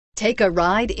Take a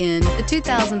ride in the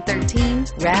 2013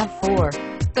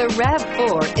 RAV4. The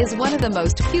RAV4 is one of the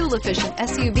most fuel-efficient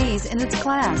SUVs in its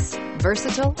class.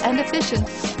 Versatile and efficient,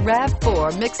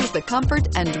 RAV4 mixes the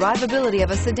comfort and drivability of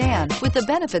a sedan with the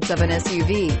benefits of an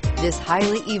SUV. This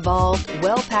highly evolved,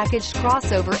 well-packaged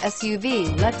crossover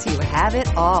SUV lets you have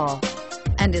it all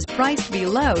and is priced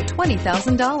below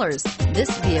 $20,000. This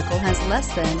vehicle has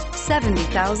less than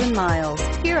 70,000 miles.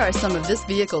 Here are some of this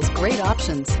vehicle's great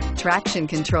options: traction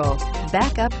control,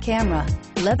 backup camera,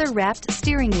 leather-wrapped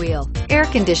steering wheel, air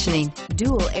conditioning,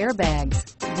 dual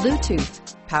airbags,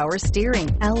 Bluetooth, power steering,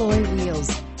 alloy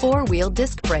wheels, four-wheel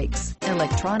disc brakes,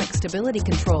 electronic stability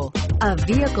control. A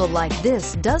vehicle like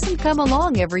this doesn't come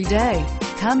along every day.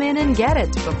 Come in and get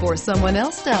it before someone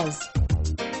else does.